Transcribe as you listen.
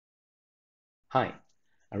Hi,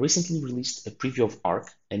 I recently released a preview of Ark,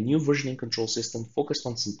 a new versioning control system focused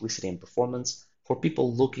on simplicity and performance for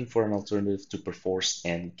people looking for an alternative to Perforce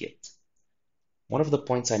and Git. One of the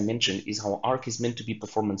points I mentioned is how Ark is meant to be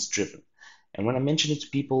performance driven, and when I mention it to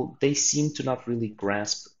people, they seem to not really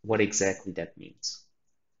grasp what exactly that means.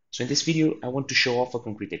 So in this video, I want to show off a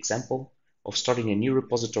concrete example of starting a new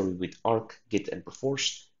repository with Ark, Git, and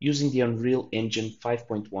Perforce using the Unreal Engine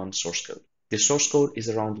 5.1 source code. The source code is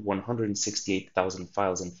around 168,000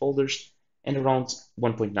 files and folders and around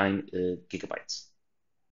 1.9 gigabytes.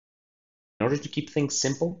 In order to keep things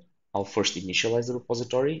simple, I'll first initialize the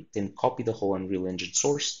repository, then copy the whole Unreal Engine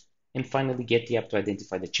source, and finally get the app to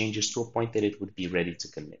identify the changes to a point that it would be ready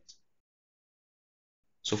to commit.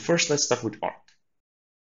 So first, let's start with Ark.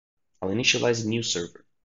 I'll initialize a new server.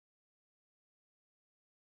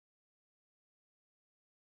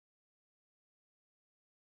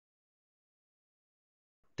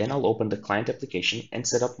 Then I'll open the client application and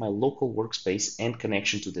set up my local workspace and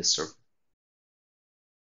connection to this server.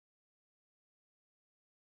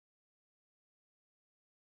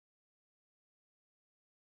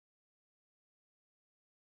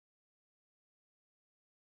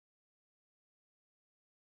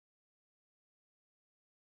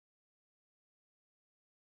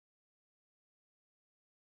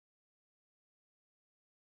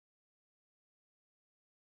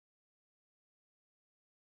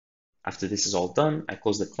 After this is all done, I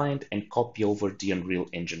close the client and copy over the Unreal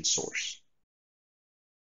Engine source.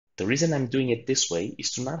 The reason I'm doing it this way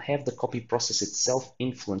is to not have the copy process itself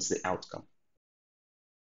influence the outcome.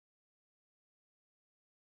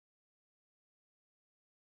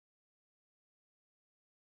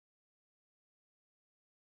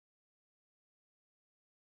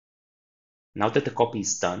 Now that the copy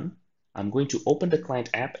is done, I'm going to open the client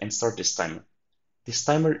app and start this timer. This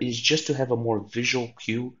timer is just to have a more visual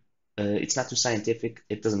cue. It's not too scientific,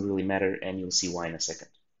 it doesn't really matter, and you'll see why in a second.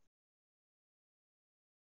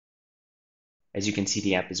 As you can see,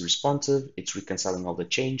 the app is responsive, it's reconciling all the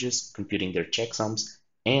changes, computing their checksums,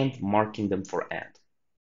 and marking them for add.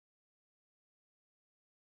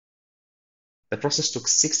 The process took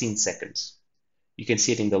 16 seconds. You can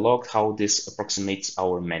see it in the log how this approximates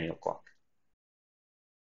our manual clock.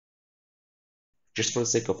 Just for the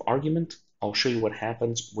sake of argument, I'll show you what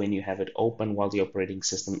happens when you have it open while the operating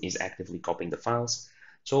system is actively copying the files.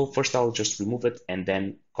 So first I'll just remove it and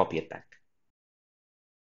then copy it back.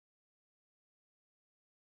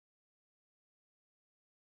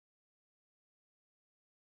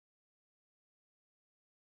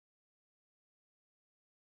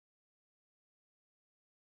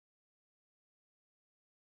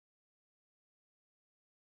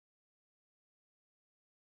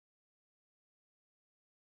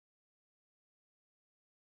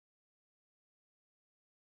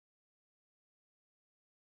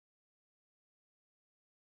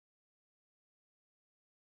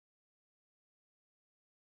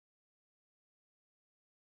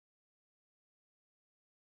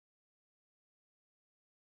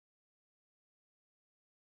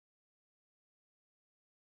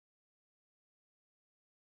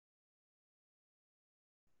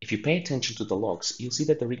 If you pay attention to the logs, you'll see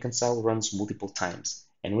that the reconcile runs multiple times.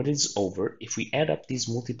 And when it's over, if we add up these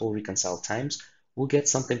multiple reconcile times, we'll get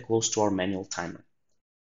something close to our manual timer.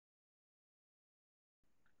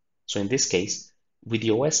 So in this case, with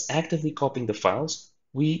the OS actively copying the files,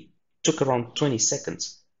 we took around 20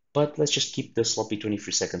 seconds, but let's just keep the sloppy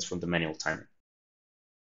 23 seconds from the manual timer.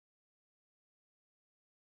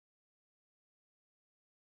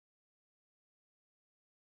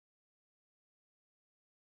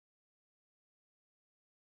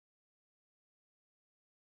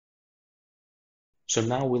 So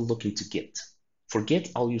now we'll look into Git. For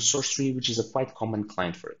Git, I'll use SourceTree, which is a quite common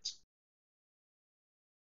client for it.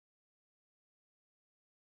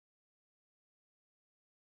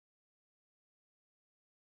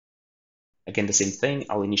 Again, the same thing,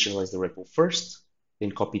 I'll initialize the repo first,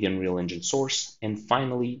 then copy the Unreal Engine source, and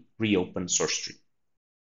finally reopen SourceTree.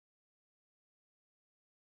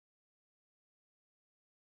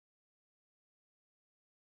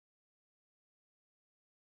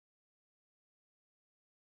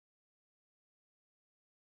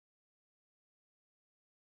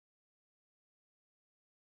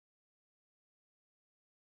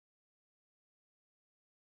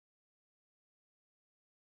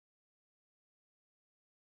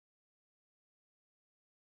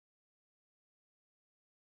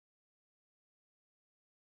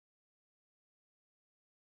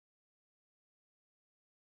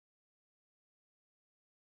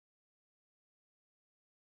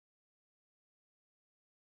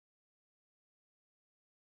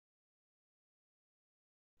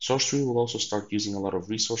 Source tree will also start using a lot of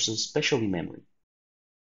resources, especially memory.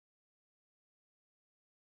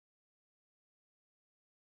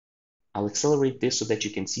 I'll accelerate this so that you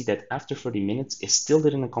can see that after 30 minutes, it still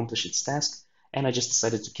didn't accomplish its task, and I just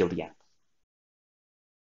decided to kill the app.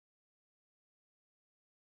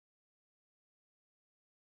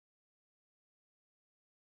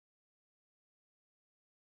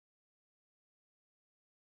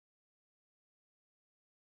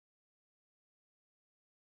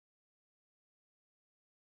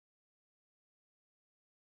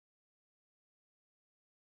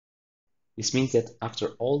 This means that after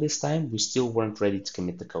all this time, we still weren't ready to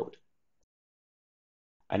commit the code.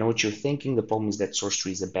 I know what you're thinking. The problem is that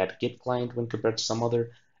SourceTree is a bad Git client when compared to some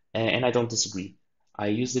other, and I don't disagree. I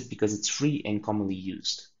use it because it's free and commonly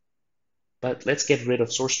used. But let's get rid of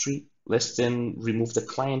SourceTree. Let's then remove the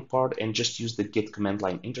client part and just use the Git command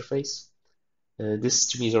line interface. This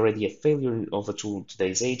to me is already a failure of a tool in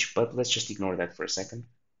today's age, but let's just ignore that for a second.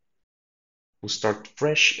 We'll start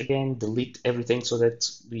fresh again, delete everything so that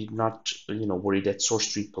we're not, worried that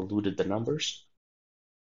SourceTree polluted the numbers.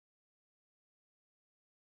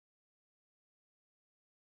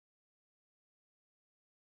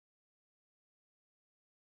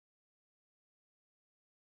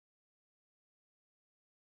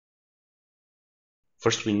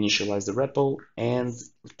 First, we initialize the repo, and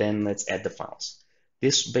then let's add the files.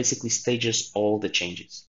 This basically stages all the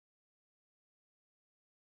changes.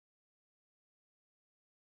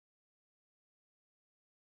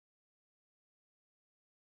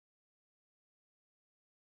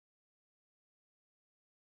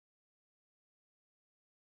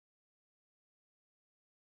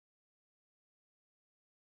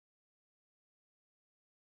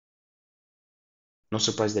 No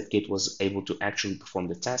surprise that Git was able to actually perform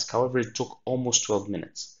the task. However, it took almost 12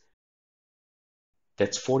 minutes.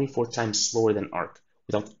 That's 44 times slower than Ark,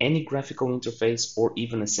 without any graphical interface or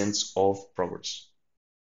even a sense of progress.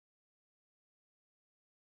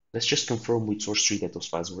 Let's just confirm with SourceTree that those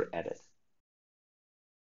files were added.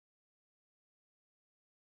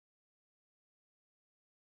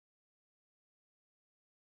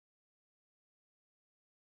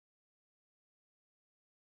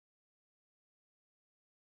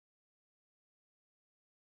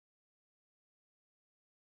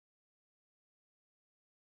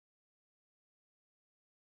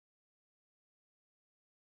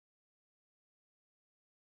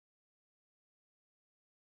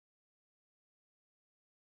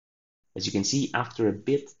 As you can see, after a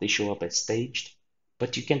bit, they show up as staged,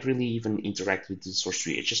 but you can't really even interact with the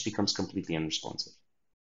SourceTree. It just becomes completely unresponsive.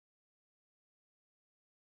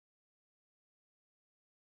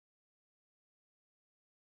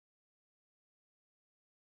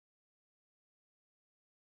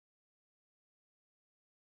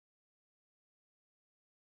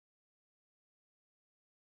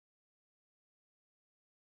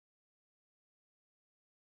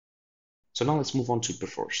 So now let's move on to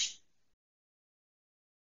Perforce.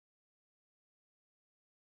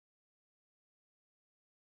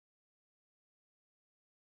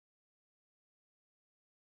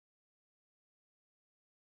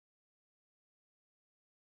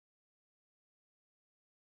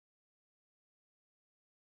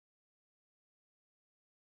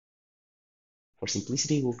 For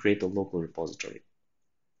simplicity, we'll create a local repository.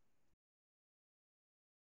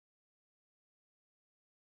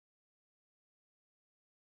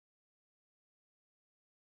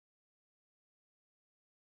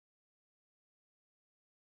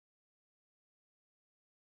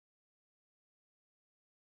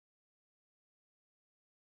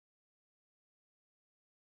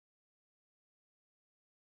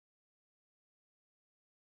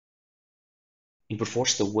 In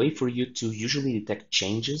Perforce, the way for you to usually detect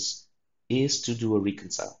changes is to do a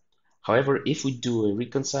reconcile. However, if we do a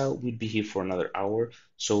reconcile, we'd be here for another hour,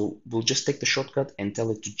 so we'll just take the shortcut and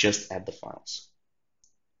tell it to just add the files.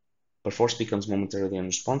 Perforce becomes momentarily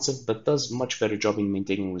unresponsive, but does much better job in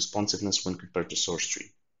maintaining responsiveness when compared to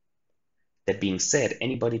SourceTree. That being said,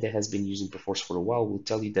 anybody that has been using Perforce for a while will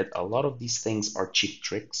tell you that a lot of these things are cheap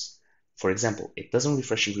tricks. For example, it doesn't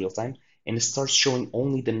refresh in real time, and it starts showing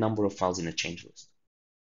only the number of files in a change list.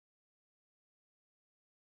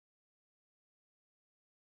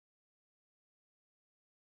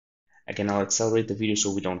 Again, I'll accelerate the video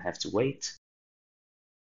so we don't have to wait.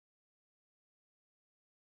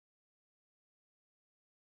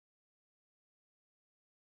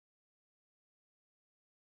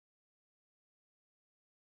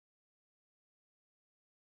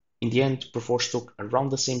 In the end, Perforce took around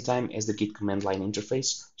the same time as the Git command line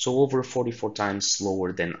interface, so over 44 times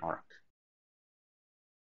slower than Ark.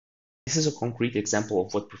 This is a concrete example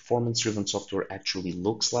of what performance-driven software actually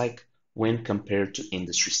looks like when compared to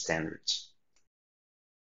industry standards.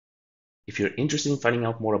 If you're interested in finding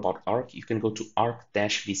out more about Ark, you can go to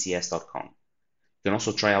ark-vcs.com. You can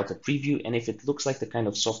also try out a preview, and if it looks like the kind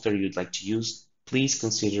of software you'd like to use, please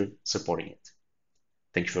consider supporting it.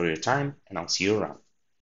 Thank you for your time, and I'll see you around.